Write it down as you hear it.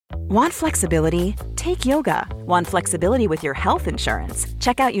Want flexibility? Take yoga. Want flexibility with your health insurance?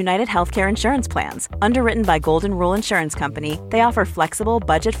 Check out United Healthcare Insurance Plans. Underwritten by Golden Rule Insurance Company, they offer flexible,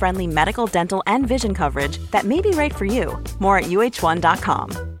 budget-friendly medical, dental, and vision coverage that may be right for you. More at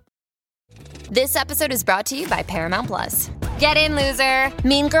uh1.com. This episode is brought to you by Paramount Plus. Get in, loser!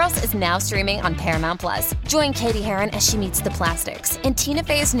 Mean Girls is now streaming on Paramount Plus. Join Katie Heron as she meets the plastics in Tina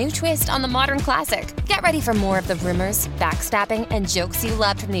Fey's new twist on the modern classic. Get ready for more of the rumors, backstabbing, and jokes you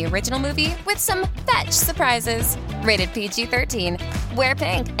loved from the original movie with some fetch surprises. Rated PG-13. Wear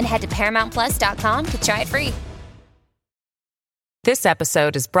pink and head to ParamountPlus.com to try it free. This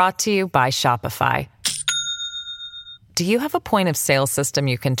episode is brought to you by Shopify. Do you have a point of sale system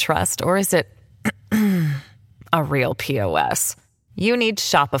you can trust, or is it a real POS? You need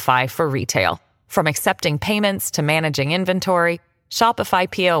Shopify for retail. From accepting payments to managing inventory,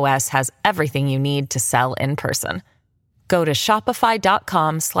 Shopify POS has everything you need to sell in person. Go to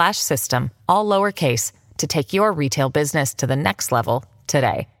shopify.com/system, all lowercase, to take your retail business to the next level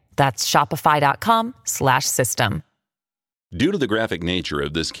today. That's shopify.com/system. Due to the graphic nature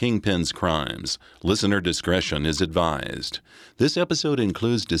of this kingpin's crimes, listener discretion is advised. This episode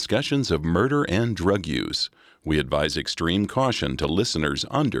includes discussions of murder and drug use. We advise extreme caution to listeners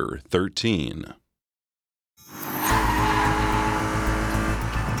under 13.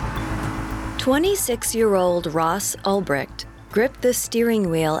 26-year-old Ross Ulbricht gripped the steering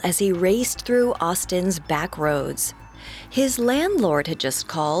wheel as he raced through Austin's back roads. His landlord had just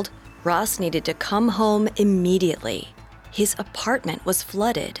called. Ross needed to come home immediately. His apartment was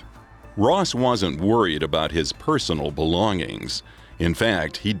flooded. Ross wasn't worried about his personal belongings. In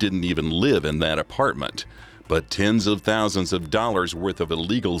fact, he didn't even live in that apartment. But tens of thousands of dollars worth of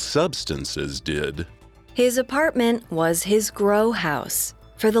illegal substances did. His apartment was his grow house.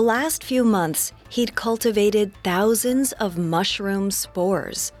 For the last few months, he'd cultivated thousands of mushroom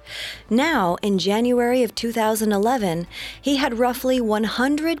spores. Now, in January of 2011, he had roughly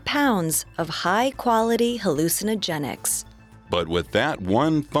 100 pounds of high-quality hallucinogenics. But with that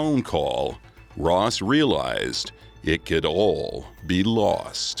one phone call, Ross realized it could all be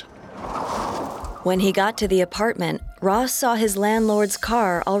lost. When he got to the apartment, Ross saw his landlord's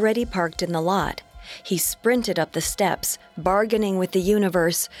car already parked in the lot. He sprinted up the steps, bargaining with the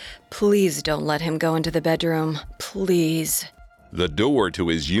universe. Please don't let him go into the bedroom. Please. The door to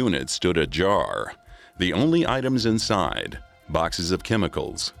his unit stood ajar. The only items inside, boxes of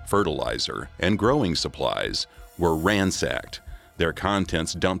chemicals, fertilizer, and growing supplies, were ransacked, their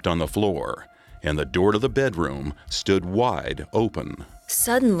contents dumped on the floor, and the door to the bedroom stood wide open.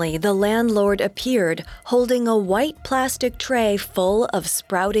 Suddenly, the landlord appeared, holding a white plastic tray full of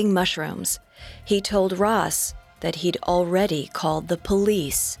sprouting mushrooms. He told Ross that he'd already called the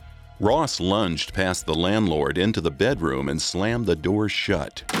police. Ross lunged past the landlord into the bedroom and slammed the door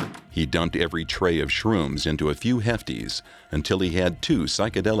shut. He dumped every tray of shrooms into a few hefties until he had 2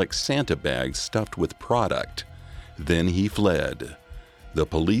 psychedelic Santa bags stuffed with product. Then he fled. The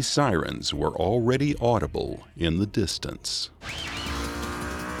police sirens were already audible in the distance.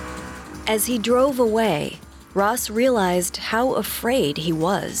 As he drove away, Ross realized how afraid he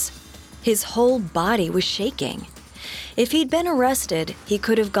was. His whole body was shaking. If he'd been arrested, he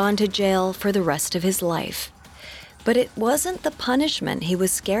could have gone to jail for the rest of his life. But it wasn't the punishment he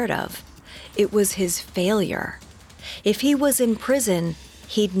was scared of. It was his failure. If he was in prison,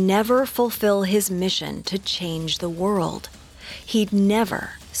 he'd never fulfill his mission to change the world. He'd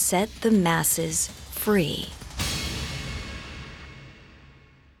never set the masses free.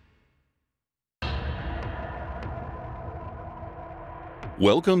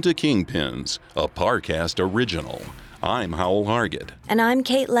 Welcome to Kingpins, a Parcast original. I'm Howell Hargett. And I'm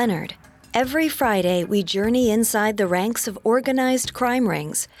Kate Leonard. Every Friday, we journey inside the ranks of organized crime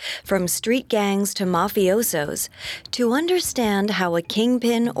rings, from street gangs to mafiosos, to understand how a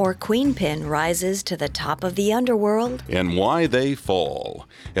kingpin or queenpin rises to the top of the underworld. And why they fall.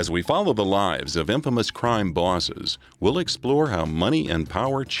 As we follow the lives of infamous crime bosses, we'll explore how money and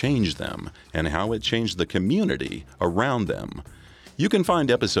power changed them and how it changed the community around them. You can find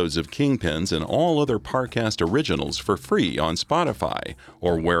episodes of Kingpins and all other Parcast originals for free on Spotify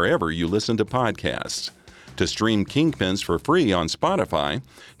or wherever you listen to podcasts. To stream Kingpins for free on Spotify,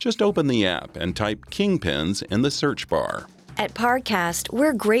 just open the app and type Kingpins in the search bar. At Parcast,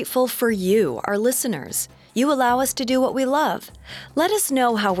 we're grateful for you, our listeners. You allow us to do what we love. Let us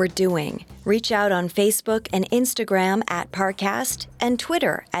know how we're doing. Reach out on Facebook and Instagram at Parcast and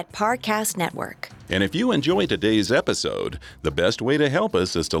Twitter at Parcast Network. And if you enjoy today's episode, the best way to help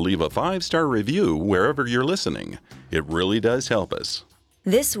us is to leave a 5-star review wherever you're listening. It really does help us.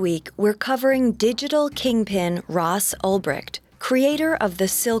 This week, we're covering digital kingpin Ross Ulbricht, creator of the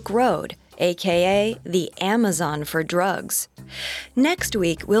Silk Road, aka the Amazon for drugs. Next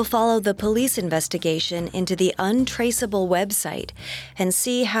week, we'll follow the police investigation into the untraceable website and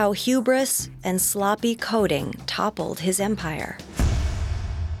see how hubris and sloppy coding toppled his empire.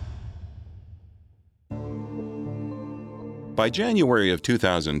 By January of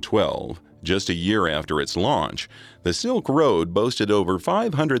 2012, just a year after its launch, the Silk Road boasted over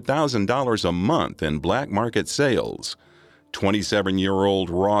 $500,000 a month in black market sales. 27-year-old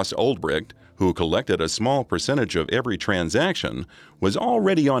Ross Ulbricht, who collected a small percentage of every transaction, was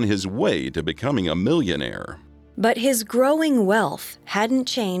already on his way to becoming a millionaire. But his growing wealth hadn't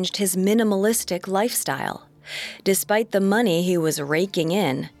changed his minimalistic lifestyle. Despite the money he was raking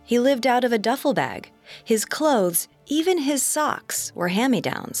in, he lived out of a duffel bag. His clothes, even his socks, were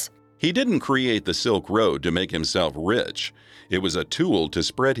hand-me-downs. He didn't create the Silk Road to make himself rich. It was a tool to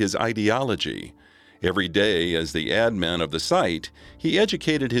spread his ideology. Every day, as the admin of the site, he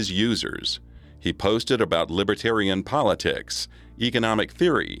educated his users. He posted about libertarian politics, economic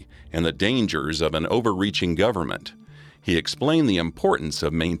theory, and the dangers of an overreaching government. He explained the importance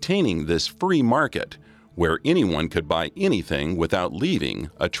of maintaining this free market, where anyone could buy anything without leaving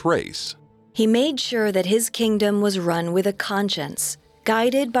a trace. He made sure that his kingdom was run with a conscience,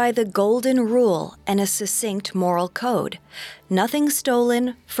 guided by the golden rule and a succinct moral code. Nothing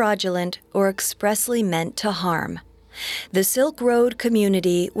stolen, fraudulent, or expressly meant to harm. The Silk Road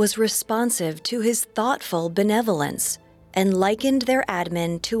community was responsive to his thoughtful benevolence and likened their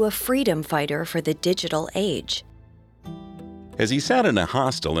admin to a freedom fighter for the digital age. As he sat in a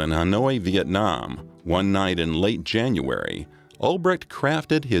hostel in Hanoi, Vietnam, one night in late January, Ulbricht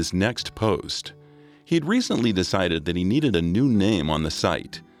crafted his next post. He'd recently decided that he needed a new name on the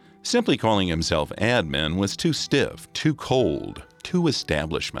site. Simply calling himself admin was too stiff, too cold, too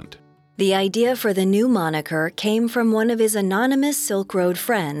establishment. The idea for the new moniker came from one of his anonymous Silk Road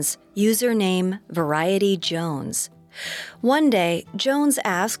friends, username Variety Jones. One day, Jones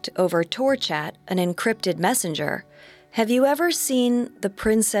asked over Tor Chat, an encrypted messenger, "Have you ever seen The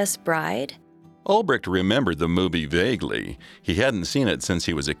Princess Bride?" Ulbricht remembered the movie vaguely. He hadn't seen it since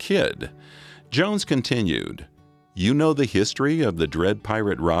he was a kid. Jones continued, "You know the history of the Dread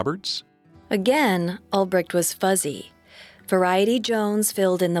Pirate Roberts?" Again, Ulbricht was fuzzy. Variety Jones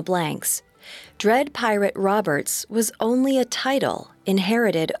filled in the blanks. Dread Pirate Roberts was only a title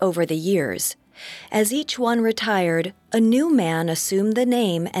inherited over the years. As each one retired, a new man assumed the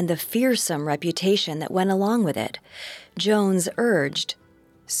name and the fearsome reputation that went along with it. Jones urged,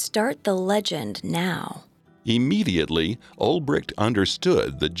 "Start the legend now." Immediately, Ulbricht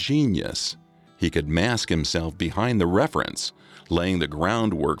understood the genius. He could mask himself behind the reference, laying the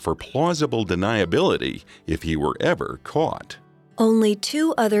groundwork for plausible deniability if he were ever caught. Only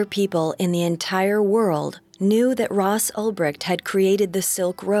 2 other people in the entire world knew that Ross Ulbricht had created the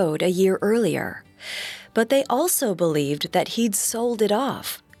Silk Road a year earlier. But they also believed that he'd sold it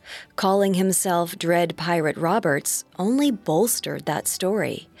off. Calling himself Dread Pirate Roberts only bolstered that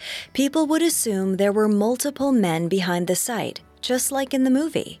story. People would assume there were multiple men behind the site, just like in the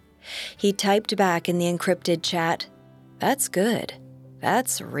movie. He typed back in the encrypted chat, "That's good.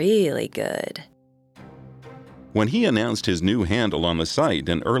 That's really good." When he announced his new handle on the site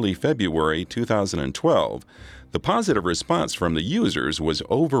in early February 2012, the positive response from the users was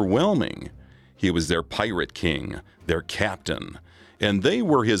overwhelming. He was their pirate king, their captain, and they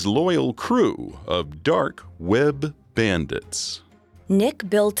were his loyal crew of dark web bandits. Nick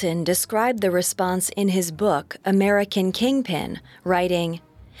Bilton described the response in his book, American Kingpin, writing,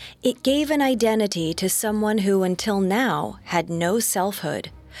 "It gave an identity to someone who until now had no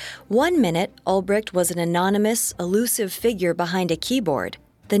selfhood. One minute, Ulbricht was an anonymous, elusive figure behind a keyboard.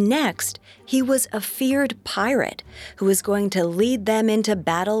 The next, he was a feared pirate who was going to lead them into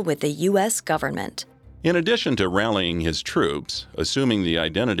battle with the U.S. government." In addition to rallying his troops, assuming the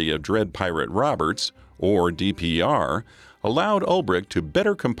identity of Dread Pirate Roberts, or DPR, allowed Ulbricht to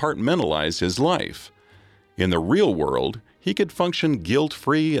better compartmentalize his life. In the real world, he could function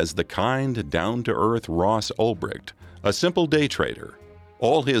guilt-free as the kind, down-to-earth Ross Ulbricht, a simple day trader.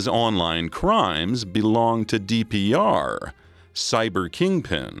 All his online crimes belonged to DPR, Cyber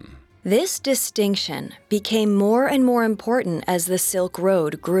Kingpin. This distinction became more and more important as the Silk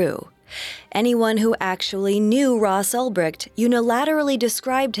Road grew. Anyone who actually knew Ross Ulbricht unilaterally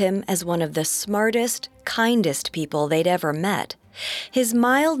described him as one of the smartest, kindest people they'd ever met. His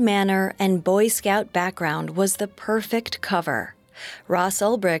mild manner and Boy Scout background was the perfect cover. Ross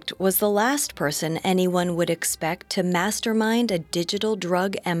Ulbricht was the last person anyone would expect to mastermind a digital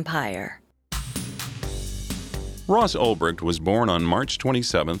drug empire. Ross Ulbricht was born on March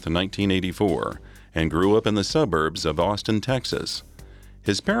 27, 1984, and grew up in the suburbs of Austin, Texas.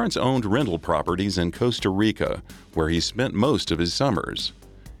 His parents owned rental properties in Costa Rica, where he spent most of his summers.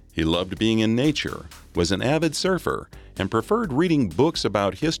 He loved being in nature, was an avid surfer, and preferred reading books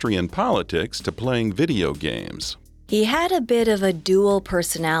about history and politics to playing video games. He had a bit of a dual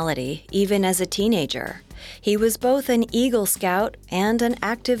personality, even as a teenager. He was both an Eagle Scout and an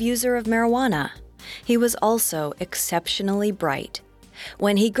active user of marijuana. He was also exceptionally bright.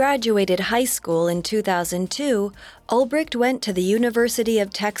 When he graduated high school in 2002, Ulbricht went to the University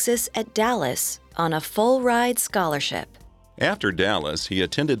of Texas at Dallas on a full-ride scholarship. After Dallas, he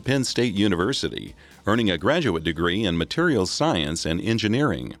attended Penn State University, earning a graduate degree in materials science and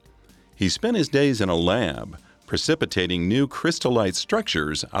engineering. He spent his days in a lab, precipitating new crystallite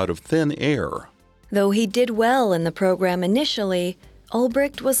structures out of thin air. Though he did well in the program initially,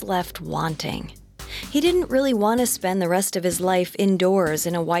 Ulbricht was left wanting. He didn't really want to spend the rest of his life indoors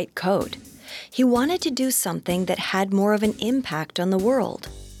in a white coat. He wanted to do something that had more of an impact on the world.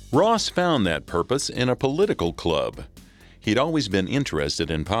 Ross found that purpose in a political club. He'd always been interested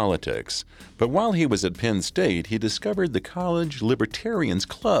in politics, but while he was at Penn State, he discovered the College Libertarians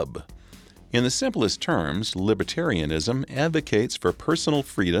Club. In the simplest terms, libertarianism advocates for personal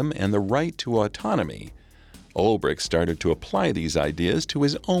freedom and the right to autonomy. Ulbricht started to apply these ideas to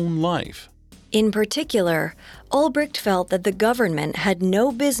his own life. In particular, Ulbricht felt that the government had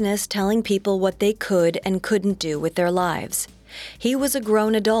no business telling people what they could and couldn't do with their lives. He was a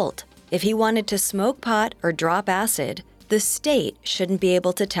grown adult. If he wanted to smoke pot or drop acid, the state shouldn't be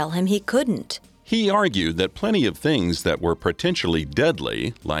able to tell him he couldn't. He argued that plenty of things that were potentially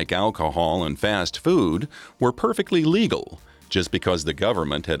deadly, like alcohol and fast food, were perfectly legal, just because the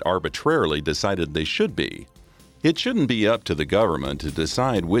government had arbitrarily decided they should be. It shouldn't be up to the government to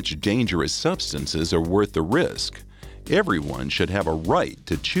decide which dangerous substances are worth the risk. Everyone should have a right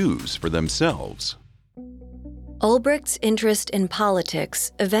to choose for themselves. Ulbricht's interest in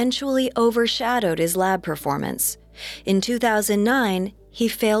politics eventually overshadowed his lab performance. In 2009, he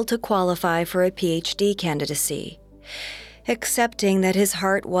failed to qualify for a PhD candidacy. Accepting that his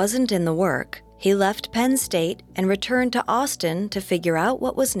heart wasn't in the work, he left Penn State and returned to Austin to figure out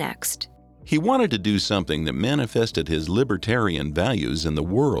what was next. He wanted to do something that manifested his libertarian values in the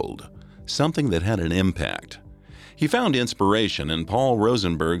world, something that had an impact. He found inspiration in Paul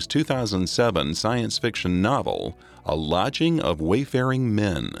Rosenberg's 2007 science fiction novel, A Lodging of Wayfaring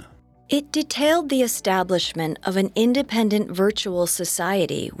Men. It detailed the establishment of an independent virtual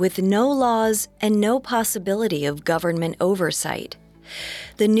society with no laws and no possibility of government oversight.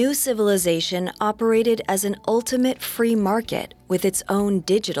 The new civilization operated as an ultimate free market with its own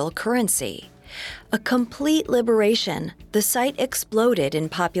digital currency. A complete liberation, the site exploded in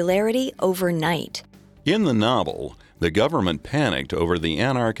popularity overnight. In the novel, the government panicked over the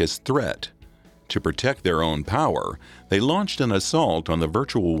anarchist threat. To protect their own power, they launched an assault on the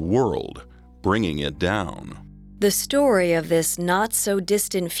virtual world, bringing it down. The story of this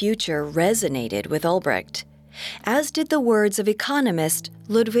not-so-distant future resonated with Ulbricht, as did the words of economist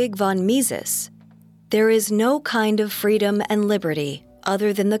Ludwig von Mises. There is no kind of freedom and liberty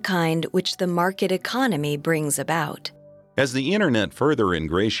other than the kind which the market economy brings about. As the internet further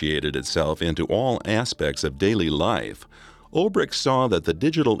ingratiated itself into all aspects of daily life, Ulbricht saw that the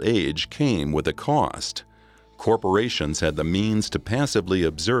digital age came with a cost. Corporations had the means to passively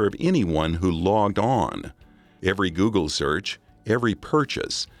observe anyone who logged on. Every Google search, every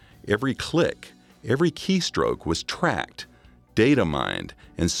purchase, every click, every keystroke was tracked, data mined,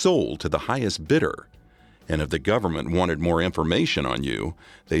 and sold to the highest bidder. And if the government wanted more information on you,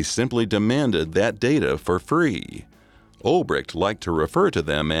 they simply demanded that data for free. Ulbricht liked to refer to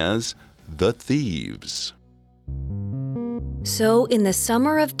them as the thieves. So in the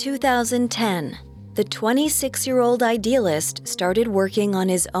summer of 2010, the 26-year-old idealist started working on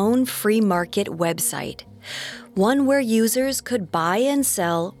his own free market website, one where users could buy and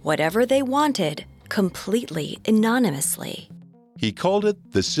sell whatever they wanted completely anonymously. He called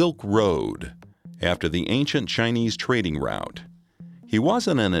it the Silk Road, after the ancient Chinese trading route. He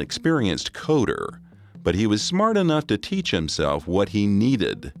wasn't an experienced coder, but he was smart enough to teach himself what he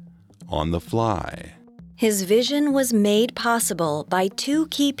needed on the fly. His vision was made possible by two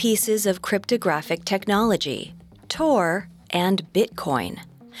key pieces of cryptographic technology, Tor and Bitcoin.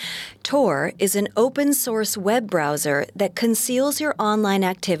 Tor is an open-source web browser that conceals your online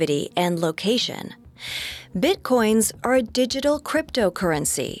activity and location. Bitcoins are a digital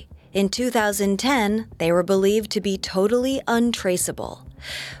cryptocurrency. In 2010, they were believed to be totally untraceable.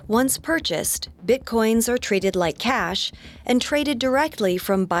 Once purchased, Bitcoins are treated like cash and traded directly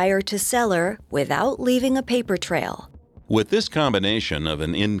from buyer to seller without leaving a paper trail. With this combination of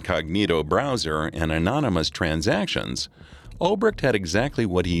an incognito browser and anonymous transactions, Ulbricht had exactly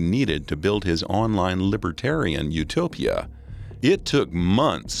what he needed to build his online libertarian utopia. It took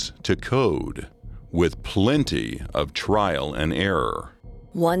months to code, with plenty of trial and error.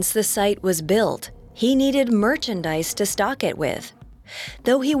 Once the site was built, he needed merchandise to stock it with.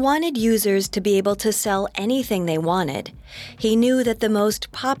 Though he wanted users to be able to sell anything they wanted, he knew that the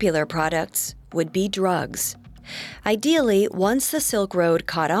most popular products would be drugs. Ideally, once the Silk Road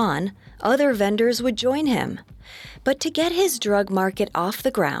caught on, other vendors would join him. But to get his drug market off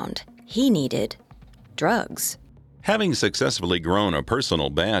the ground, he needed drugs. Having successfully grown a personal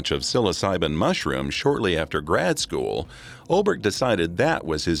batch of psilocybin mushrooms shortly after grad school, Ulbricht decided that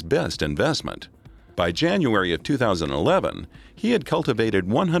was his best investment. By January of 2011, he had cultivated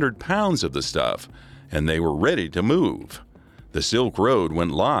 100 pounds of the stuff, and they were ready to move. The Silk Road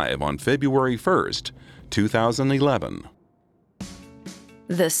went live on February 1st, 2011.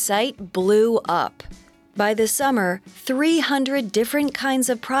 The site blew up. By the summer, 300 different kinds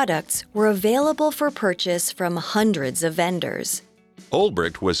of products were available for purchase from hundreds of vendors.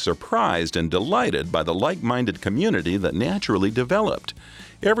 Ulbricht was surprised and delighted by the like-minded community that naturally developed.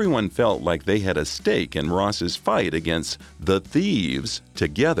 Everyone felt like they had a stake in Ross's fight against the thieves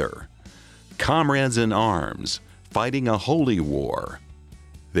together. Comrades in arms, fighting a holy war.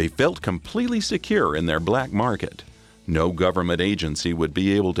 They felt completely secure in their black market. No government agency would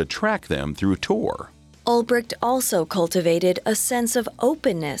be able to track them through Tor. Ulbricht also cultivated a sense of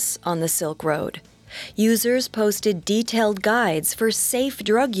openness on the Silk Road. Users posted detailed guides for safe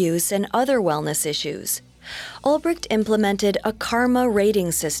drug use and other wellness issues. Ulbricht implemented a karma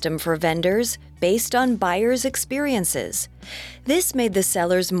rating system for vendors based on buyers' experiences. This made the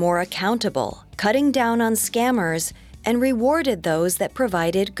sellers more accountable, cutting down on scammers, and rewarded those that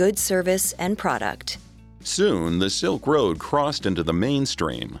provided good service and product. Soon, the Silk Road crossed into the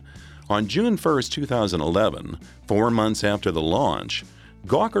mainstream. On June 1, 2011, 4 months after the launch,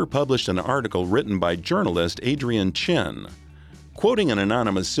 Gawker published an article written by journalist Adrian Chen. Quoting an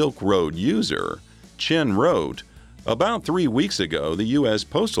anonymous Silk Road user, Chen wrote, "About 3 weeks ago, the U.S.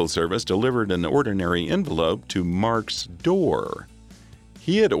 Postal Service delivered an ordinary envelope to Mark's door.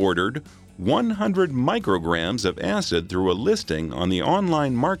 He had ordered 100 micrograms of acid through a listing on the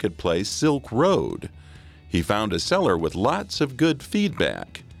online marketplace Silk Road. He found a seller with lots of good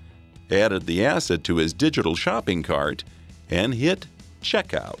feedback, added the acid to his digital shopping cart, and hit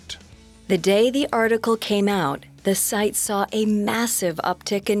checkout." The day the article came out, the site saw a massive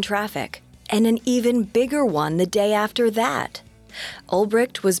uptick in traffic, and an even bigger one the day after that.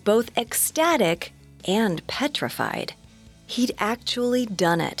 Ulbricht was both ecstatic and petrified. He'd actually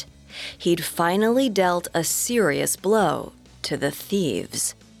done it. He'd finally dealt a serious blow to the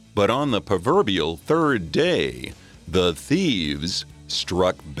thieves. But on the proverbial third day, the thieves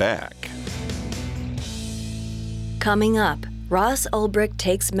struck back. Coming up, Ross Ulbricht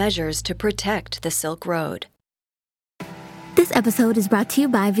takes measures to protect the Silk Road. This episode is brought to you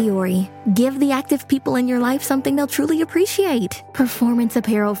by Vuori. Give the active people in your life something they'll truly appreciate. Performance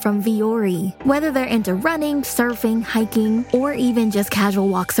apparel from Vuori. Whether they're into running, surfing, hiking, or even just casual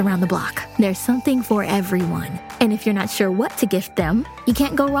walks around the block, there's something for everyone. And if you're not sure what to gift them, you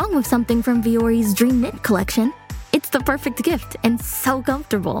can't go wrong with something from Vuori's Dream Knit collection. It's the perfect gift and so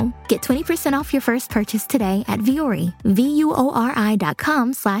comfortable. Get 20% off your first purchase today at Vuori,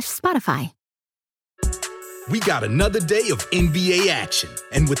 VUORI.com/Spotify. We got another day of NBA action.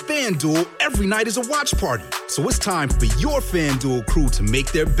 And with FanDuel, every night is a watch party. So it's time for your FanDuel crew to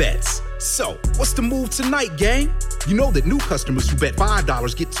make their bets. So, what's the move tonight, gang? You know that new customers who bet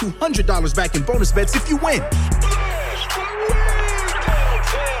 $5 get $200 back in bonus bets if you win.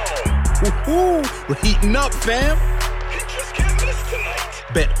 Woohoo! We're heating up, fam.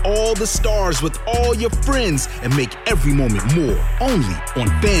 Bet all the stars with all your friends and make every moment more. Only on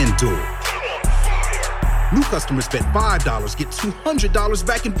FanDuel. New customers bet $5, get $200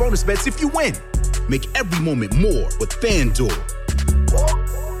 back in bonus bets if you win. Make every moment more with FanDuel.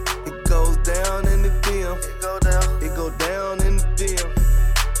 It goes down in the DM. It go down in the DM.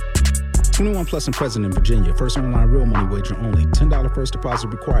 21 plus and present in Virginia. First online real money wager only. $10 first deposit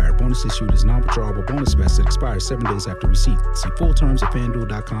required. Bonus issued is non-withdrawable bonus bets that expires 7 days after receipt. See full terms at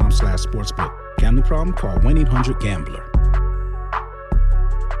FanDuel.com/sportsbook. Gambling problem? Call 1-800-GAMBLER.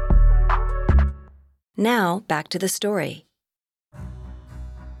 Now, back to the story.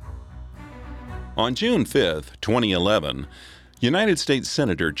 On June 5, 2011, United States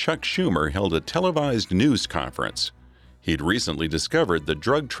Senator Chuck Schumer held a televised news conference. He'd recently discovered the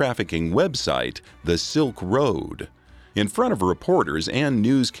drug trafficking website, The Silk Road. In front of reporters and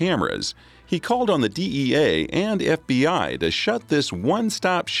news cameras, he called on the DEA and FBI to shut this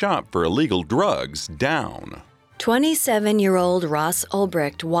one-stop shop for illegal drugs down. 27-year-old Ross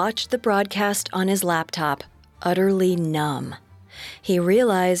Ulbricht watched the broadcast on his laptop, utterly numb. He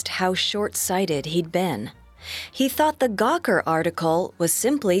realized how short-sighted he'd been. He thought the Gawker article was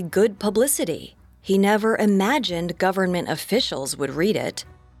simply good publicity. He never imagined government officials would read it.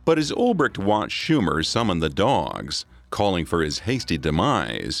 But as Ulbricht watched Schumer summon the dogs, calling for his hasty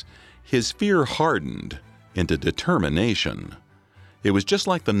demise, his fear hardened into determination. It was just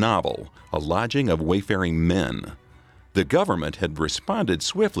like the novel, A Lodging of Wayfaring Men. The government had responded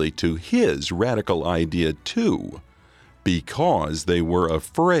swiftly to his radical idea too, because they were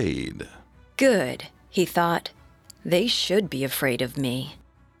afraid. Good, he thought. They should be afraid of me.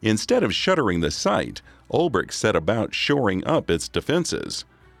 Instead of shuttering the site, Ulbricht set about shoring up its defenses.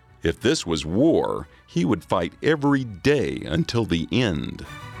 If this was war, he would fight every day until the end.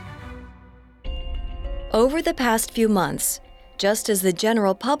 Over the past few months, just as the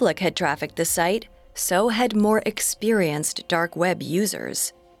general public had trafficked the site, so had more experienced dark web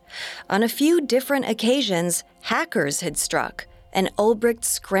users. On a few different occasions, hackers had struck, and Ulbricht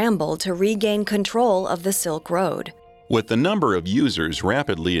scrambled to regain control of the Silk Road. With the number of users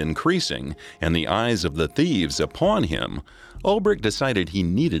rapidly increasing and the eyes of the thieves upon him, Ulbricht decided he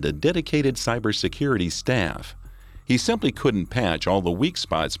needed a dedicated cybersecurity staff. He simply couldn't patch all the weak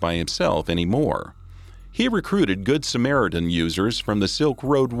spots by himself anymore. He recruited Good Samaritan users from the Silk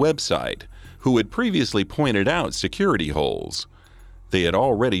Road website who had previously pointed out security holes. They had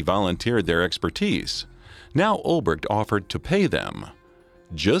already volunteered their expertise. Now Ulbricht offered to pay them.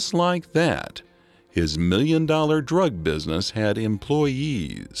 Just like that, his million-dollar drug business had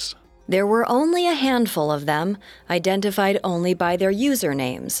employees. There were only a handful of them, identified only by their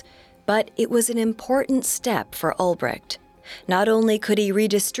usernames, but it was an important step for Ulbricht. Not only could he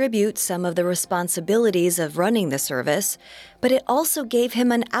redistribute some of the responsibilities of running the service, but it also gave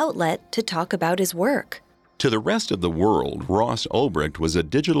him an outlet to talk about his work. To the rest of the world, Ross Ulbricht was a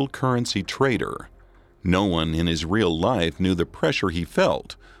digital currency trader. No one in his real life knew the pressure he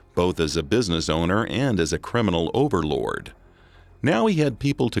felt, both as a business owner and as a criminal overlord. Now he had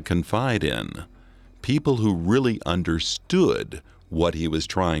people to confide in, people who really understood what he was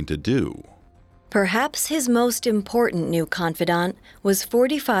trying to do. Perhaps his most important new confidant was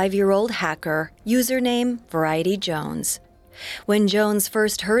 45-year-old hacker, username Variety Jones. When Jones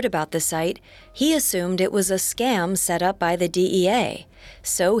first heard about the site, he assumed it was a scam set up by the DEA,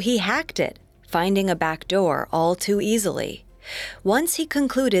 so he hacked it, finding a backdoor all too easily. Once he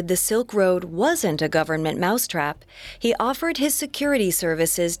concluded the Silk Road wasn't a government mousetrap, he offered his security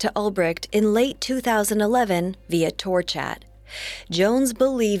services to Ulbricht in late 2011 via TorChat. Jones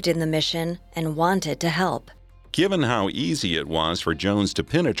believed in the mission and wanted to help. Given how easy it was for Jones to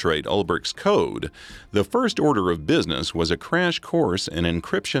penetrate Ulbricht's code, the first order of business was a crash course in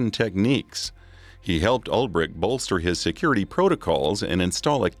encryption techniques. He helped Ulbricht bolster his security protocols and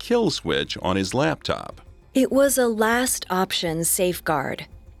install a kill switch on his laptop. It was a last option safeguard.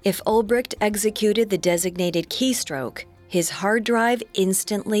 If Ulbricht executed the designated keystroke, his hard drive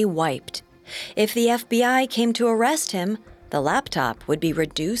instantly wiped. If the FBI came to arrest him, the laptop would be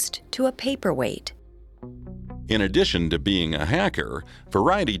reduced to a paperweight. In addition to being a hacker,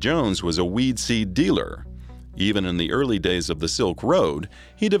 Variety Jones was a weed seed dealer. Even in the early days of the Silk Road,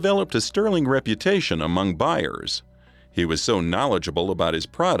 he developed a sterling reputation among buyers. He was so knowledgeable about his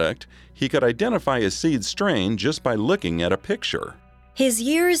product, he could identify a seed strain just by looking at a picture. His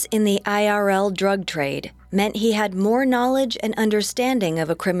years in the IRL drug trade meant he had more knowledge and understanding of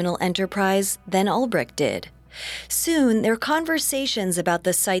a criminal enterprise than Ulbricht did. Soon, their conversations about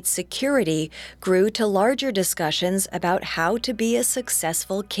the site's security grew to larger discussions about how to be a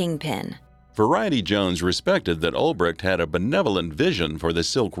successful kingpin. Variety Jones respected that Ulbricht had a benevolent vision for the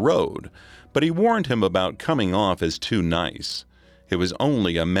Silk Road, but he warned him about coming off as too nice. It was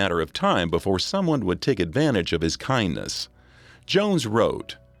only a matter of time before someone would take advantage of his kindness. Jones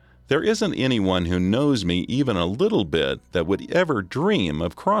wrote, "There isn't anyone who knows me even a little bit that would ever dream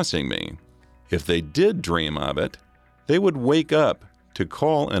of crossing me. If they did dream of it, they would wake up to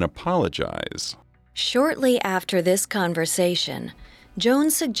call and apologize." Shortly after this conversation,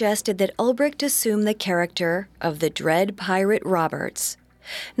 Jones suggested that Ulbricht assume the character of the Dread Pirate Roberts.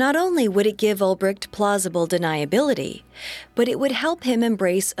 Not only would it give Ulbricht plausible deniability, but it would help him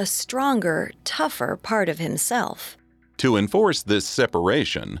embrace a stronger, tougher part of himself. To enforce this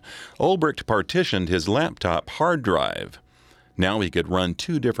separation, Ulbricht partitioned his laptop hard drive. Now he could run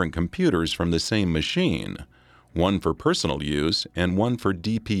two different computers from the same machine, one for personal use and one for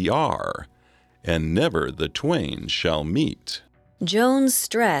DPR. and never the twain shall meet. Jones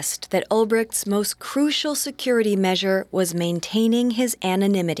stressed that Ulbricht's most crucial security measure was maintaining his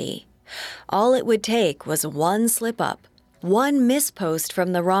anonymity. All it would take was one slip-up, one mispost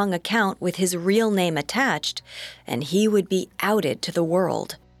from the wrong account with his real name attached, and he would be outed to the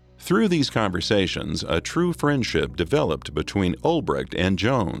world. Through these conversations, a true friendship developed between Ulbricht and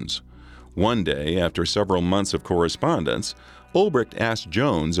Jones. One day, after several months of correspondence, Ulbricht asked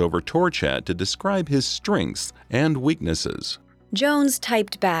Jones over TorChat to describe his strengths and weaknesses. Jones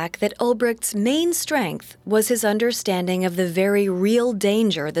typed back that Ulbricht's main strength was his understanding of the very real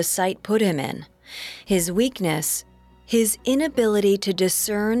danger the site put him in. His weakness, his inability to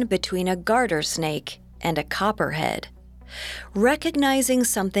discern between a garter snake and a copperhead. Recognizing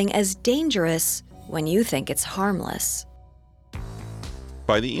something as dangerous when you think it's harmless.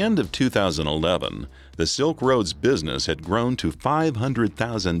 By the end of 2011, the Silk Road's business had grown to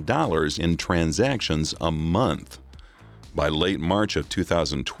 $500,000 in transactions a month. By late March of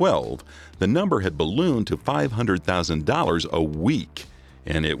 2012, the number had ballooned to $500,000 a week,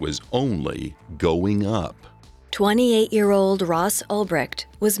 and it was only going up. 28-year-old Ross Ulbricht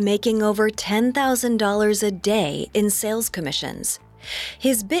was making over $10,000 a day in sales commissions.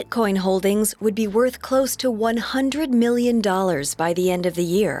 His Bitcoin holdings would be worth close to $100 million by the end of the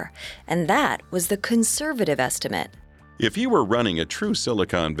year, and that was the conservative estimate. If he were running a true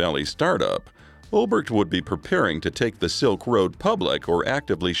Silicon Valley startup, Ulbricht would be preparing to take the Silk Road public or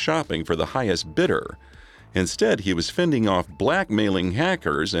actively shopping for the highest bidder. Instead, he was fending off blackmailing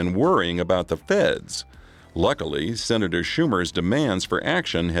hackers and worrying about the feds. Luckily, Senator Schumer's demands for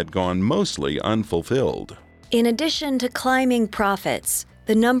action had gone mostly unfulfilled. In addition to climbing profits,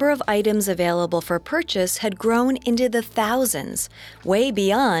 the number of items available for purchase had grown into the thousands, way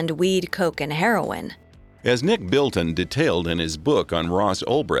beyond weed, coke, and heroin. As Nick Bilton detailed in his book on Ross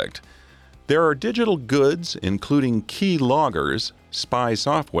Ulbricht, there are digital goods, including key loggers, spy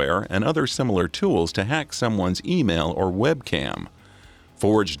software, and other similar tools to hack someone's email or webcam.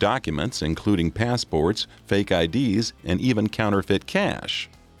 Forged documents, including passports, fake IDs, and even counterfeit cash.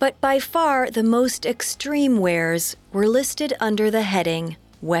 But by far the most extreme wares were listed under the heading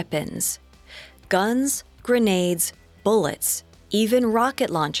weapons. Guns, grenades, bullets, even rocket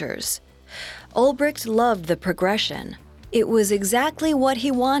launchers. Ulbricht loved the progression. It was exactly what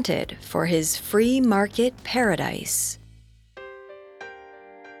he wanted for his free market paradise.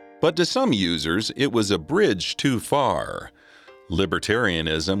 But to some users, it was a bridge too far.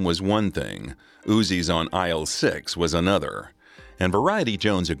 Libertarianism was one thing, Uzis on aisle 6 was another. And Variety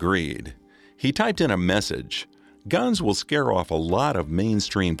Jones agreed. He typed in a message, "Guns will scare off a lot of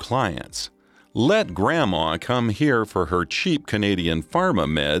mainstream clients. Let Grandma come here for her cheap Canadian pharma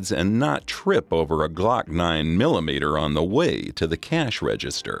meds and not trip over a Glock 9mm on the way to the cash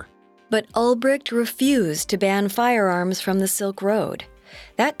register." But Ulbricht refused to ban firearms from the Silk Road.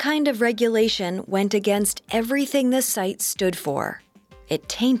 That kind of regulation went against everything the site stood for. It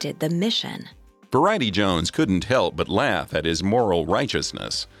tainted the mission. Variety Jones couldn't help but laugh at his moral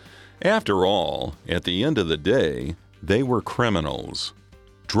righteousness. After all, at the end of the day, they were criminals,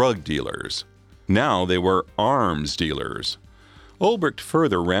 drug dealers. Now they were arms dealers. Ulbricht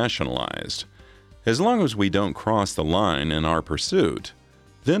further rationalized, as long as we don't cross the line in our pursuit,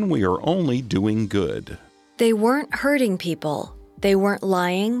 then we are only doing good. They weren't hurting people. They weren't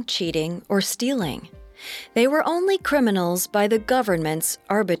lying, cheating, or stealing. They were only criminals by the government's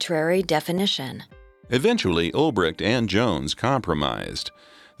arbitrary definition. Eventually, Ulbricht and Jones compromised.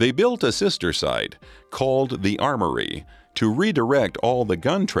 They built a sister site called The Armory to redirect all the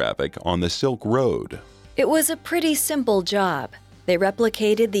gun traffic on the Silk Road. It was a pretty simple job. They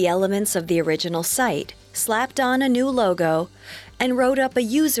replicated the elements of the original site, slapped on a new logo, and wrote up a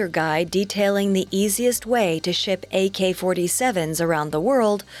user guide detailing the easiest way to ship AK-47s around the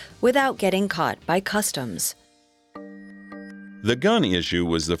world without getting caught by customs. The gun issue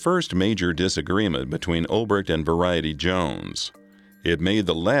was the first major disagreement between Ulbricht and Variety Jones. It made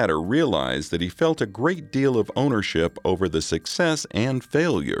the latter realize that he felt a great deal of ownership over the success and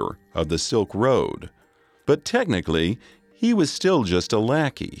failure of the Silk Road. But technically, he was still just a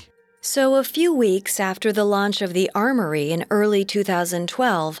lackey. So a few weeks after the launch of the Armory in early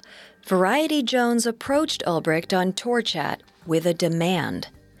 2012, Variety Jones approached Ulbricht on TorChat with a demand.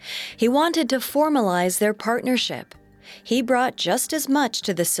 He wanted to formalize their partnership. He brought just as much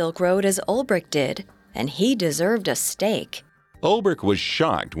to the Silk Road as Ulbricht did, and he deserved a stake. Ulbricht was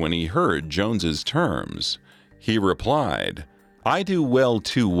shocked when he heard Jones's terms. He replied, "I do well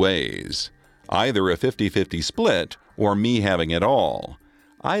two ways, either a 50-50 split or me having it all.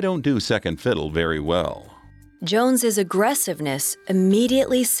 I don't do second fiddle very well." Jones's aggressiveness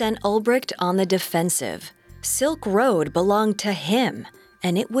immediately sent Ulbricht on the defensive. Silk Road belonged to him,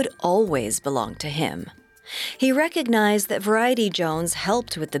 and it would always belong to him. He recognized that Variety Jones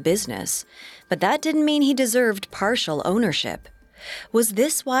helped with the business, but that didn't mean he deserved partial ownership. Was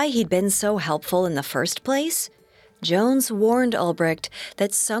this why he'd been so helpful in the first place? Jones warned Ulbricht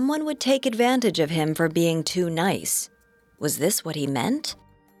that someone would take advantage of him for being too nice. Was this what he meant?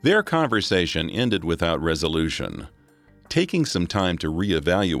 Their conversation ended without resolution. Taking some time to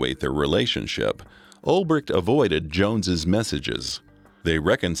reevaluate their relationship, Ulbricht avoided Jones's messages. They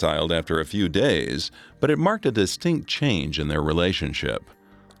reconciled after a few days, but it marked a distinct change in their relationship.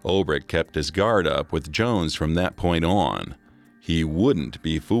 Ulbricht kept his guard up with Jones from that point on. He wouldn't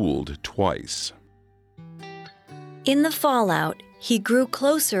be fooled twice. In the fallout, he grew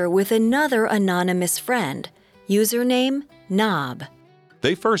closer with another anonymous friend, username Knob.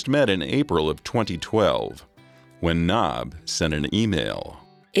 They first met in April of 2012, when Knob sent an email.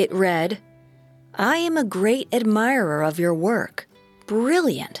 It read, "I am a great admirer of your work.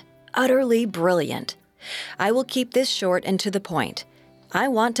 Brilliant, utterly brilliant. I will keep this short and to the point. I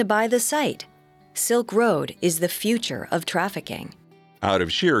want to buy the site. Silk Road is the future of trafficking." Out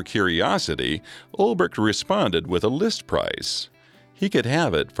of sheer curiosity, Ulbricht responded with a list price. He could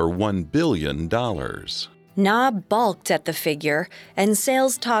have it for $1 billion. Knob balked at the figure, and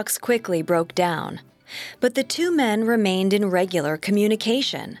sales talks quickly broke down. But the two men remained in regular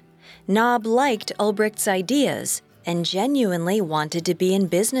communication. Knob liked Ulbricht's ideas and genuinely wanted to be in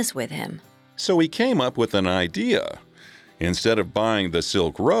business with him. So he came up with an idea. Instead of buying the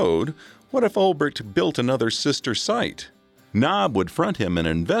Silk Road, what if Ulbricht built another sister site? Knob would front him an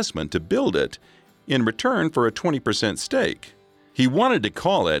investment to build it in return for a 20% stake. He wanted to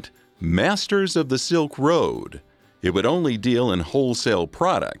call it Masters of the Silk Road. It would only deal in wholesale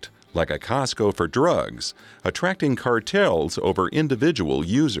product, like a Costco for drugs, attracting cartels over individual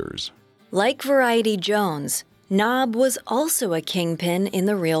users. Like Variety Jones, Knob was also a kingpin in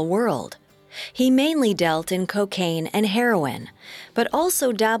the real world. He mainly dealt in cocaine and heroin, but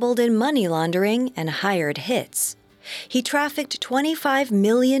also dabbled in money laundering and hired hits. He trafficked $25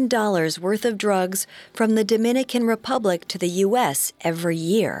 million worth of drugs from the Dominican Republic to the U.S. every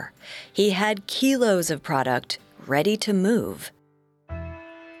year. He had kilos of product ready to move.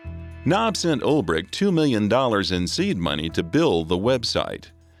 Knob sent Ulbricht $2 million in seed money to build the website.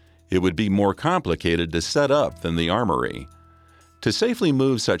 It would be more complicated to set up than the armory. To safely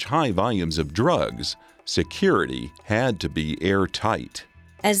move such high volumes of drugs, security had to be airtight.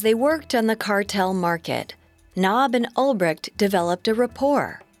 As they worked on the cartel market, Knob and Ulbricht developed a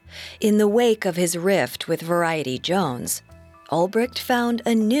rapport. In the wake of his rift with Variety Jones, Ulbricht found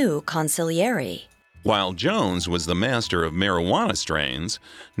a new consigliere. While Jones was the master of marijuana strains,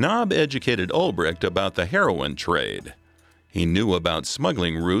 Knob educated Ulbricht about the heroin trade. He knew about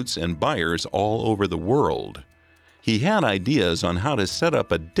smuggling routes and buyers all over the world. He had ideas on how to set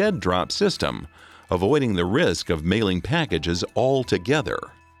up a dead drop system, avoiding the risk of mailing packages altogether.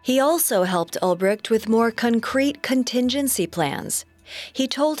 He also helped Ulbricht with more concrete contingency plans. He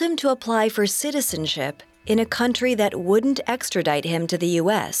told him to apply for citizenship in a country that wouldn't extradite him to the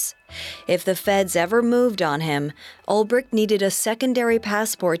U.S. If the feds ever moved on him, Ulbricht needed a secondary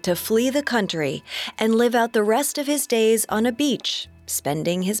passport to flee the country and live out the rest of his days on a beach,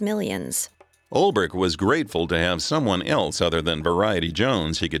 spending his millions. Ulbricht was grateful to have someone else other than Variety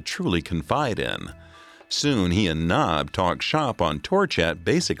Jones he could truly confide in. Soon he and Knob talked shop on TorChat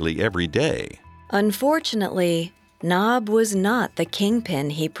basically every day. Unfortunately, Knob was not the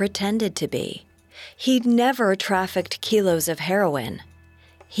kingpin he pretended to be. He'd never trafficked kilos of heroin.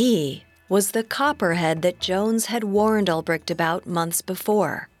 He was the copperhead that Jones had warned Ulbricht about months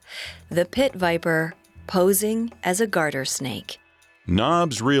before, the pit viper posing as a garter snake.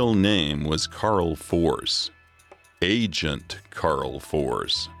 Knob's real name was Carl Force, Agent Carl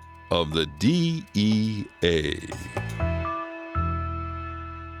Force of the DEA.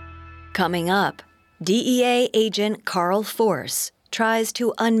 Coming up, DEA agent Carl Force tries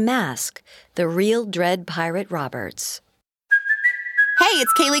to unmask the real Dread Pirate Roberts. Hey,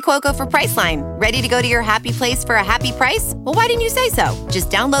 it's Kaylee Cuoco for Priceline. Ready to go to your happy place for a happy price? Well, why didn't you say so? Just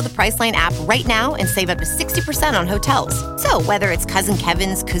download the Priceline app right now and save up to 60% on hotels. So whether it's Cousin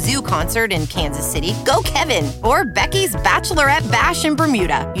Kevin's Kazoo Concert in Kansas City, go Kevin, or Becky's Bachelorette Bash in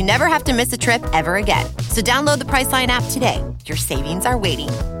Bermuda, you never have to miss a trip ever again. So download the Priceline app today. Your savings are waiting.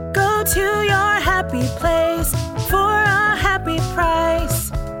 Go to your happy place for a happy price.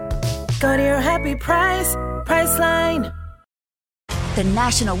 Go to your happy price, Priceline. The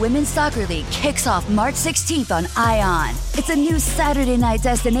National Women's Soccer League kicks off March 16th on ION. It's a new Saturday night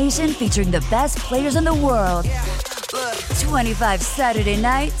destination featuring the best players in the world. 25 Saturday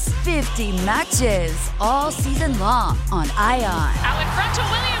nights, 50 matches, all season long on ION. Out in front to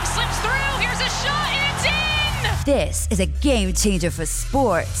Williams, slips through, here's a shot, and it's in! This is a game changer for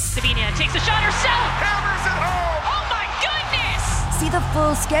sports. Sabina takes a shot herself! Hammers it home! Oh my goodness! See the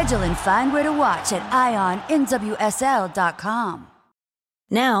full schedule and find where to watch at IONNWSL.com.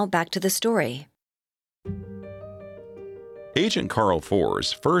 Now, back to the story. Agent Carl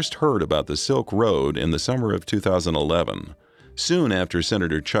Force first heard about the Silk Road in the summer of 2011, soon after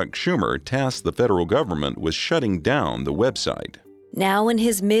Senator Chuck Schumer tasked the federal government with shutting down the website. Now in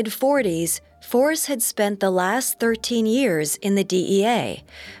his mid-40s, Force had spent the last 13 years in the DEA,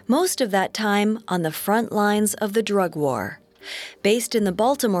 most of that time on the front lines of the drug war. Based in the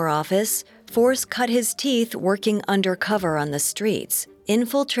Baltimore office, Force cut his teeth working undercover on the streets,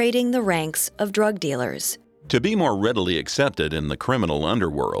 infiltrating the ranks of drug dealers. To be more readily accepted in the criminal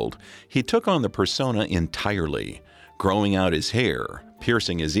underworld, he took on the persona entirely, growing out his hair,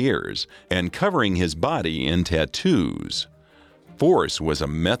 piercing his ears, and covering his body in tattoos. Force was a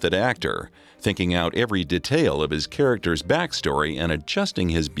method actor, thinking out every detail of his character's backstory and adjusting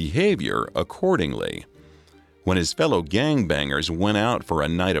his behavior accordingly. When his fellow gangbangers went out for a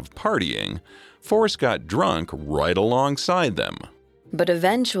night of partying, Force got drunk right alongside them. But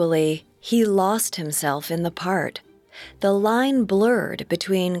eventually, he lost himself in the part. The line blurred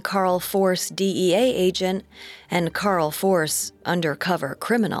between Carl Force DEA agent and Carl Force undercover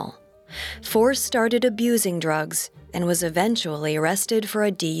criminal. Force started abusing drugs and was eventually arrested for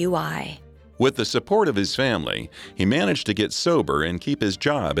a DUI. With the support of his family, he managed to get sober and keep his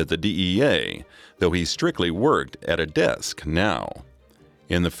job at the DEA, though he strictly worked at a desk now.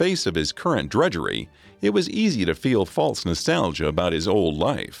 In the face of his current drudgery, it was easy to feel false nostalgia about his old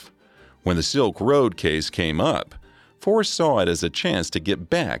life. When the Silk Road case came up, Force saw it as a chance to get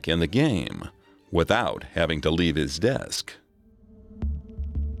back in the game, without having to leave his desk.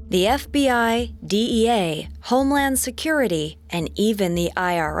 The FBI, DEA, Homeland Security, and even the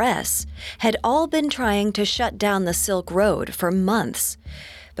IRS had all been trying to shut down the Silk Road for months.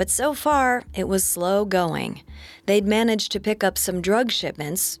 But so far, it was slow going. They'd managed to pick up some drug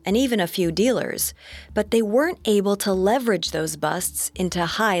shipments and even a few dealers, but they weren't able to leverage those busts into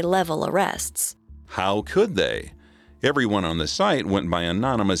high-level arrests. How could they? Everyone on the site went by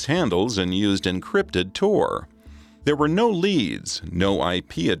anonymous handles and used encrypted Tor. There were no leads, no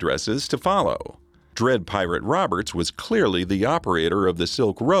IP addresses to follow. Dread Pirate Roberts was clearly the operator of the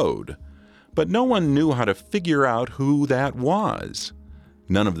Silk Road, but no one knew how to figure out who that was.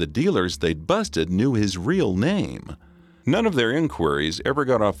 None of the dealers they'd busted knew his real name. None of their inquiries ever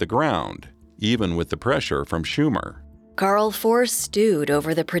got off the ground, even with the pressure from Schumer. Carl Force stewed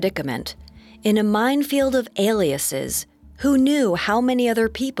over the predicament. In a minefield of aliases, who knew how many other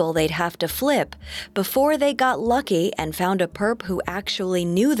people they'd have to flip before they got lucky and found a perp who actually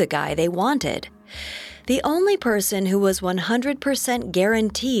knew the guy they wanted? The only person who was 100%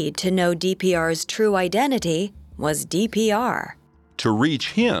 guaranteed to know DPR's true identity was DPR. To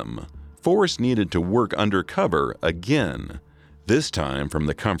reach him, Force needed to work undercover again, this time from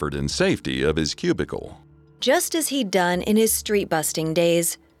the comfort and safety of his cubicle. Just as he'd done in his street-busting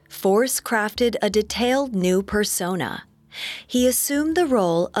days, Force crafted a detailed new persona. He assumed the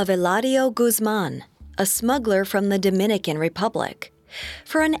role of Eladio Guzman, a smuggler from the Dominican Republic.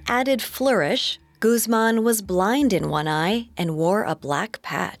 For an added flourish, Guzman was blind in one eye and wore a black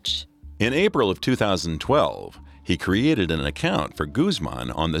patch. In April of 2012, he created an account for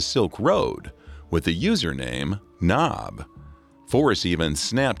Guzman on the Silk Road with the username Knob. Force even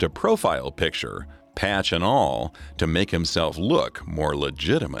snapped a profile picture, patch and all, to make himself look more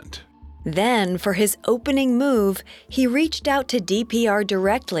legitimate. Then, for his opening move, he reached out to DPR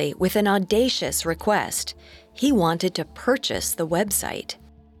directly with an audacious request. He wanted to purchase the website.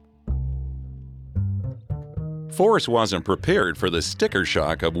 Force wasn't prepared for the sticker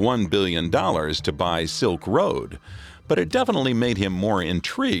shock of $1 billion to buy Silk Road, but it definitely made him more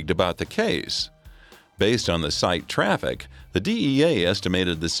intrigued about the case. Based on the site traffic, the DEA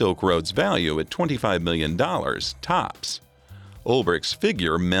estimated the Silk Road's value at $25 million tops. Ulbricht's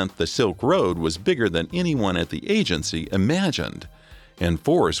figure meant the Silk Road was bigger than anyone at the agency imagined, and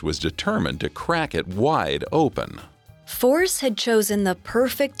Force was determined to crack it wide open. Force had chosen the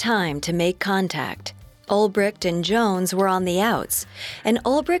perfect time to make contact. Ulbricht and Jones were on the outs, and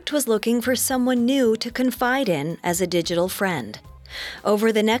Ulbricht was looking for someone new to confide in as a digital friend.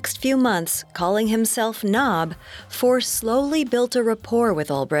 Over the next few months, calling himself Knob, Force slowly built a rapport with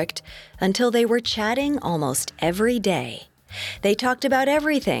Ulbricht until they were chatting almost every day. They talked about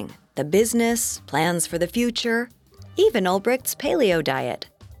everything: the business, plans for the future, even Ulbricht's paleo diet.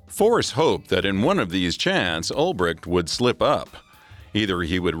 Force hoped that in one of these chats, Ulbricht would slip up. Either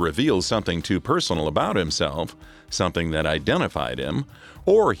he would reveal something too personal about himself, something that identified him,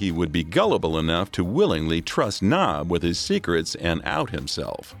 or he would be gullible enough to willingly trust Nob with his secrets and out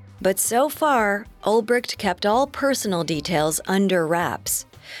himself. But so far, Ulbricht kept all personal details under wraps.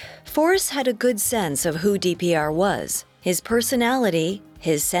 Force had a good sense of who DPR was, his personality,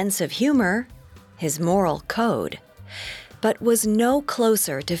 his sense of humor, his moral code, but was no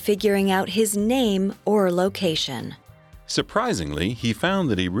closer to figuring out his name or location. Surprisingly, he found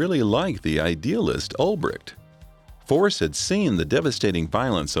that he really liked the idealist Ulbricht. Force had seen the devastating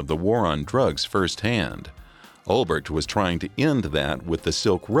violence of the war on drugs firsthand. Ulbricht was trying to end that with the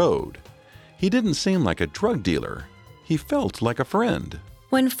Silk Road. He didn't seem like a drug dealer. He felt like a friend.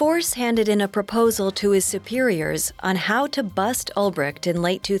 When Force handed in a proposal to his superiors on how to bust Ulbricht in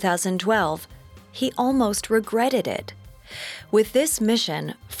late 2012, he almost regretted it. With this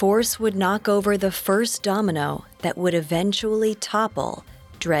mission, Force would knock over the first domino that would eventually topple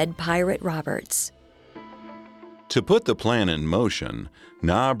Dread Pirate Roberts. To put the plan in motion,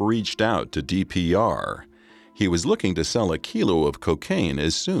 Nob reached out to DPR. He was looking to sell a kilo of cocaine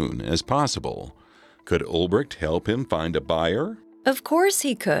as soon as possible. Could Ulbricht help him find a buyer? Of course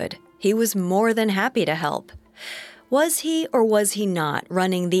he could. He was more than happy to help. Was he or was he not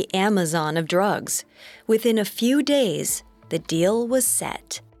running the Amazon of drugs? Within a few days, the deal was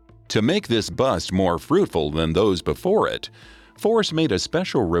set. To make this bust more fruitful than those before it, Force made a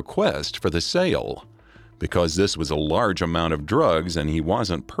special request for the sale. Because this was a large amount of drugs and he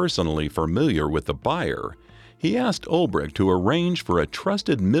wasn't personally familiar with the buyer, he asked Ulbricht to arrange for a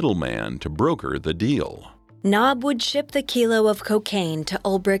trusted middleman to broker the deal. Nob would ship the kilo of cocaine to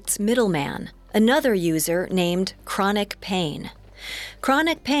Ulbricht's middleman, another user named Chronic Pain.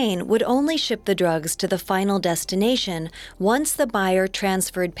 Chronic Pain would only ship the drugs to the final destination once the buyer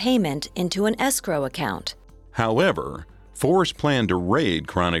transferred payment into an escrow account. However, Force planned to raid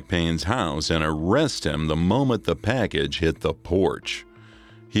Chronic Pain's house and arrest him the moment the package hit the porch.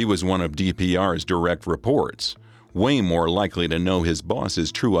 He was one of DPR's direct reports, way more likely to know his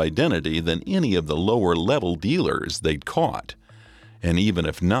boss's true identity than any of the lower-level dealers they'd caught. And even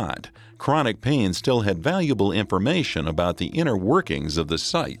if not, Chronic Pain still had valuable information about the inner workings of the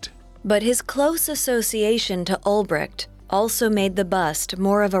site. But his close association to Ulbricht also made the bust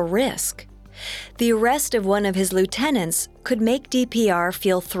more of a risk. The arrest of one of his lieutenants could make DPR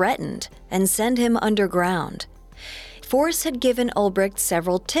feel threatened and send him underground. Force had given Ulbricht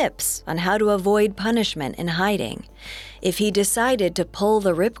several tips on how to avoid punishment in hiding. If he decided to pull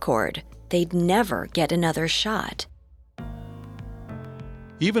the ripcord, they'd never get another shot.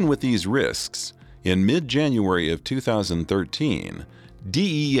 Even with these risks, in mid-January of 2013,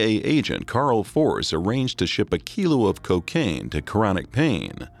 DEA agent Carl Force arranged to ship a kilo of cocaine to Chronic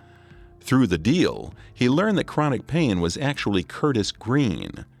Pain. Through the deal, he learned that Chronic Pain was actually Curtis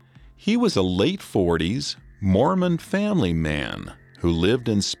Green. He was a late 40s Mormon family man who lived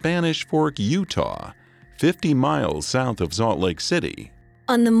in Spanish Fork, Utah, 50 miles south of Salt Lake City.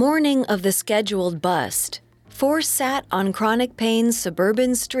 On the morning of the scheduled bust, Force sat on Chronic Pain's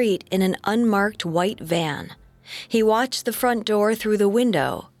suburban street in an unmarked white van. He watched the front door through the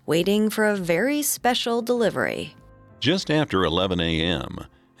window, waiting for a very special delivery. Just after 11 a.m.,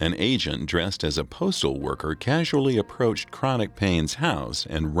 an agent dressed as a postal worker casually approached Chronic Pain's house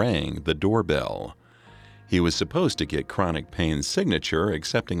and rang the doorbell. He was supposed to get Chronic Pain's signature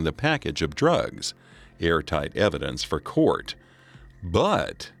accepting the package of drugs, airtight evidence for court.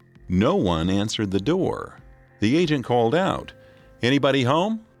 But no one answered the door. The agent called out, "Anybody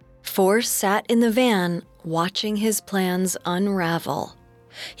home?" Force sat in the van, watching his plans unravel.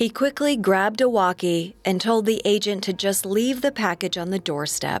 He quickly grabbed a walkie and told the agent to just leave the package on the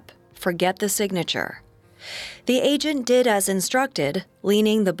doorstep, forget the signature. The agent did as instructed,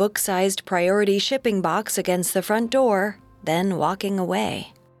 leaning the book-sized priority shipping box against the front door, then walking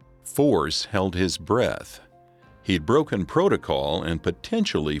away. Force held his breath. He'd broken protocol and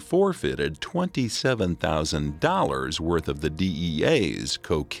potentially forfeited $27,000 worth of the DEA's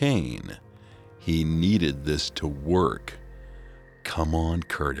cocaine. He needed this to work. Come on,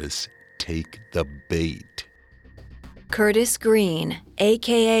 Curtis, take the bait. Curtis Green,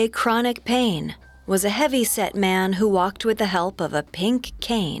 a.k.a. Chronic Pain, was a heavy-set man who walked with the help of a pink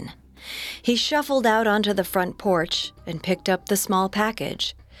cane. He shuffled out onto the front porch and picked up the small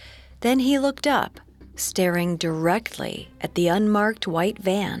package. Then he looked up, staring directly at the unmarked white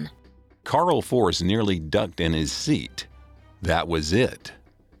van. Carl Force nearly ducked in his seat. That was it.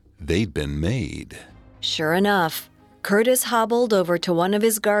 They'd been made. Sure enough, Curtis hobbled over to one of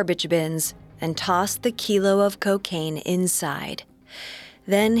his garbage bins and tossed the kilo of cocaine inside.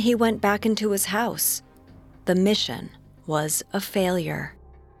 Then he went back into his house. The mission was a failure.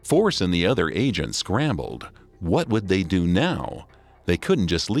 Force and the other agents scrambled. What would they do now? They couldn't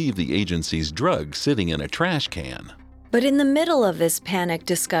just leave the agency's drug sitting in a trash can. But in the middle of this panicked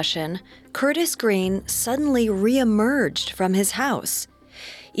discussion, Curtis Green suddenly reemerged from his house.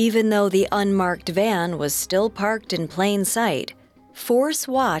 Even though the unmarked van was still parked in plain sight, Force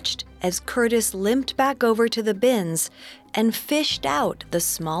watched as Curtis limped back over to the bins and fished out the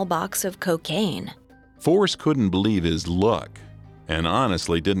small box of cocaine. Force couldn't believe his luck and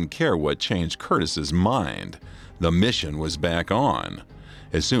honestly didn't care what changed Curtis's mind. The mission was back on.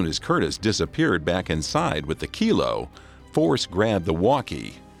 As soon as Curtis disappeared back inside with the kilo, Force grabbed the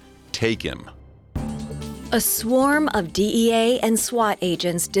walkie. Take him. A swarm of DEA and SWAT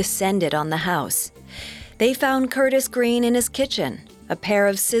agents descended on the house. They found Curtis Green in his kitchen, a pair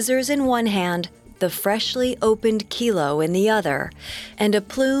of scissors in one hand, the freshly opened kilo in the other, and a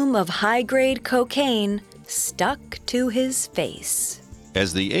plume of high-grade cocaine stuck to his face.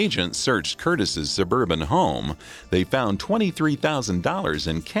 As the agents searched Curtis's suburban home, they found $23,000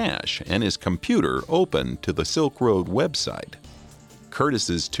 in cash and his computer open to the Silk Road website.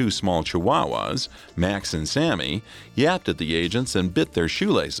 Curtis's two small chihuahuas, Max and Sammy, yapped at the agents and bit their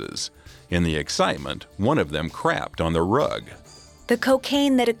shoelaces. In the excitement, one of them crapped on the rug. The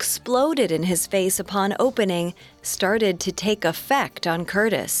cocaine that exploded in his face upon opening started to take effect on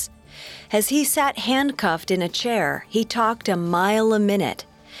Curtis. As he sat handcuffed in a chair, he talked a mile a minute.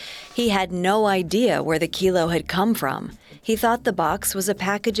 He had no idea where the kilo had come from. He thought the box was a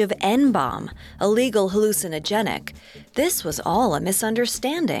package of N-bomb, a legal hallucinogenic. This was all a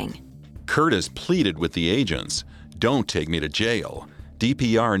misunderstanding. Curtis pleaded with the agents, "Don't take me to jail.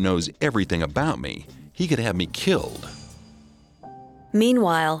 DPR knows everything about me. He could have me killed."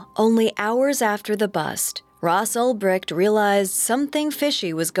 Meanwhile, only hours after the bust, Ross Ulbricht realized something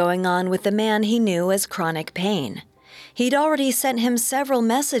fishy was going on with the man he knew as Chronic Pain. He'd already sent him several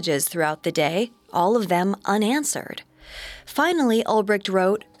messages throughout the day, all of them unanswered. Finally, Ulbricht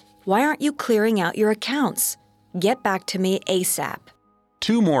wrote, "Why aren't you clearing out your accounts? Get back to me ASAP."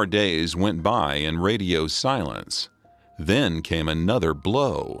 2 more days went by in radio silence. Then came another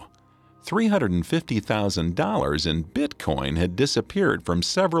blow. $350,000 in Bitcoin had disappeared from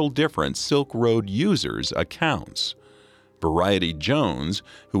several different Silk Road users' accounts. Variety Jones,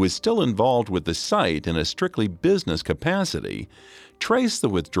 who was still involved with the site in a strictly business capacity, traced the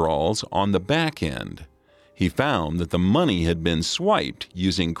withdrawals on the back end. He found that the money had been swiped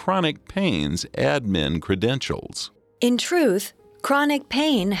using Chronic Pain's admin credentials. In truth, Chronic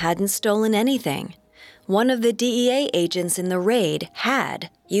Pain hadn't stolen anything. One of the DEA agents in the raid had,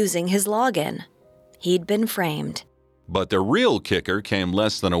 using his login. He'd been framed. But the real kicker came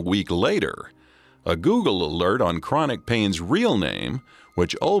less than a week later. A Google alert on Chronic Pain's real name,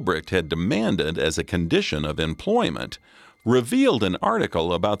 which Ulbricht had demanded as a condition of employment, revealed an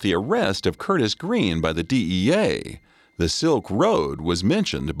article about the arrest of Curtis Green by the DEA. The Silk Road was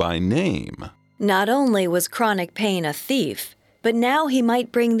mentioned by name. Not only was Chronic Pain a thief, but now he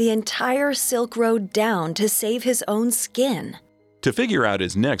might bring the entire Silk Road down to save his own skin. To figure out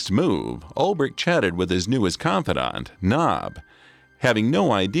his next move, Ulbricht chatted with his newest confidant, Nob, having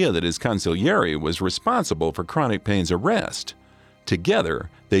no idea that his consigliere was responsible for Chronic Pain's arrest.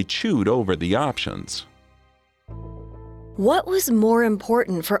 Together, they chewed over the options. What was more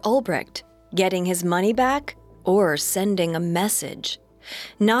important for Ulbricht, getting his money back or sending a message?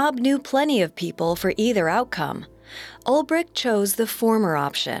 Nob knew plenty of people for either outcome. Ulbricht chose the former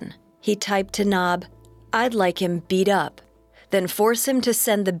option. He typed to Nob, "I'd like him beat up," then force him to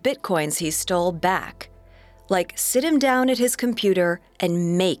send the bitcoins he stole back. Like, sit him down at his computer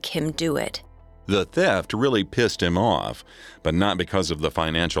and make him do it. The theft really pissed him off, but not because of the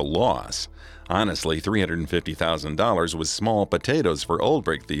financial loss. Honestly, $350,000 was small potatoes for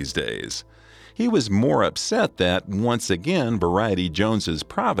Ulbricht these days. He was more upset that, once again, Variety Jones's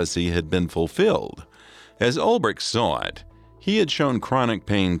prophecy had been fulfilled. As Ulbricht saw it, he had shown Chronic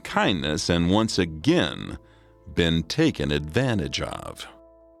Pain kindness and once again been taken advantage of.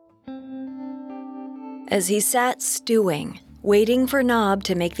 As he sat stewing, waiting for Nob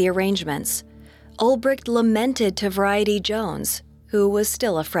to make the arrangements, Ulbricht lamented to Variety Jones, who was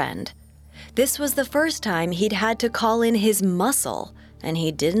still a friend. This was the first time he'd had to call in his muscle, and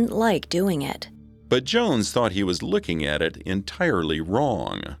he didn't like doing it. But Jones thought he was looking at it entirely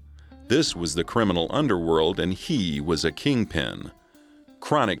wrong. This was the criminal underworld and he was a kingpin.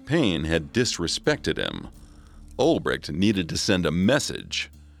 Chronic Pain had disrespected him. Ulbricht needed to send a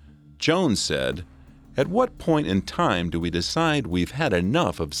message. Jones said, At what point in time do we decide we've had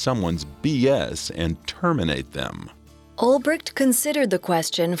enough of someone's BS and terminate them? Ulbricht considered the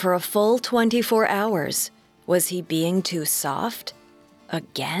question for a full 24 hours. Was he being too soft?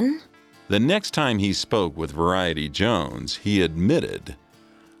 Again? The next time he spoke with Variety Jones, he admitted,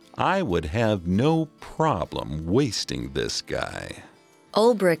 "I would have no problem wasting this guy."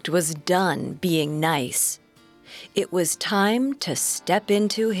 Ulbricht was done being nice. It was time to step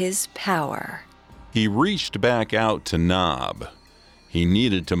into his power. He reached back out to Knob. He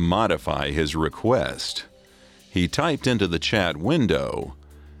needed to modify his request. He typed into the chat window,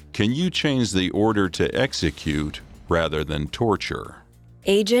 "Can you change the order to execute rather than torture?"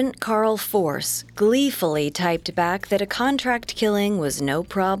 Agent Carl Force gleefully typed back that a contract killing was no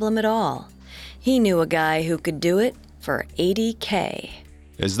problem at all. He knew a guy who could do it for $80K.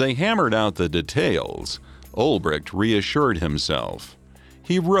 As they hammered out the details, Ulbricht reassured himself.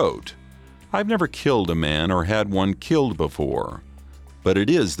 He wrote, "I've never killed a man or had one killed before, but it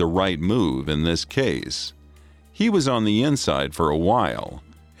is the right move in this case. He was on the inside for a while,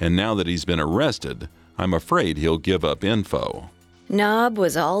 and now that he's been arrested, I'm afraid he'll give up info." Knob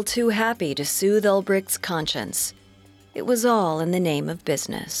was all too happy to soothe Ulbricht's conscience. It was all in the name of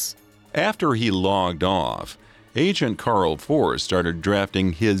business. After he logged off, Agent Carl Force started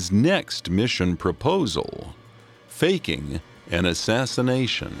drafting his next mission proposal, faking an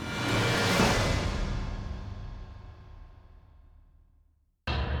assassination.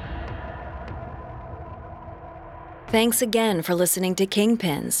 Thanks again for listening to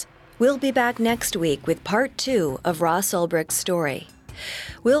Kingpins. We'll be back next week with part 2 of Ross Ulbricht's story.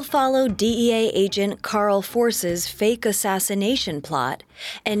 We'll follow DEA agent Carl Force's fake assassination plot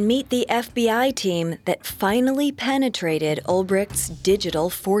and meet the FBI team that finally penetrated Ulbricht's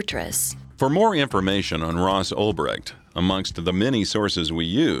digital fortress. For more information on Ross Ulbricht, amongst the many sources we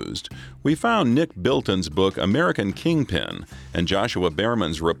used, we found Nick Bilton's book American Kingpin and Joshua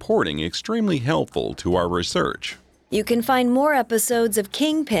Behrman's reporting extremely helpful to our research. You can find more episodes of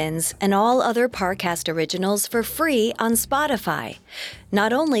Kingpins and all other Parcast originals for free on Spotify.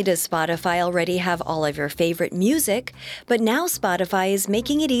 Not only does Spotify already have all of your favorite music, but now Spotify is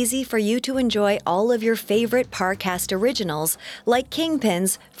making it easy for you to enjoy all of your favorite Parcast originals, like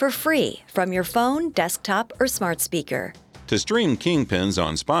Kingpins, for free from your phone, desktop, or smart speaker. To stream Kingpins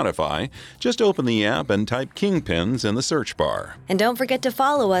on Spotify, just open the app and type Kingpins in the search bar. And don't forget to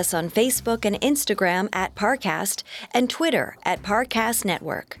follow us on Facebook and Instagram at Parcast and Twitter at Parcast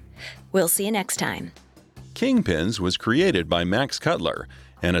Network. We'll see you next time. Kingpins was created by Max Cutler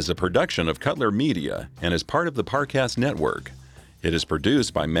and is a production of Cutler Media and is part of the Parcast Network. It is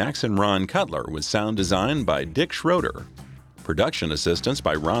produced by Max and Ron Cutler with sound design by Dick Schroeder. Production assistance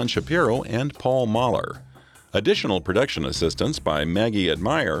by Ron Shapiro and Paul Mahler. Additional production assistance by Maggie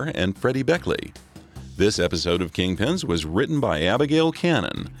Admire and Freddie Beckley. This episode of Kingpins was written by Abigail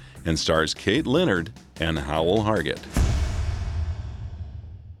Cannon and stars Kate Leonard and Howell Hargett.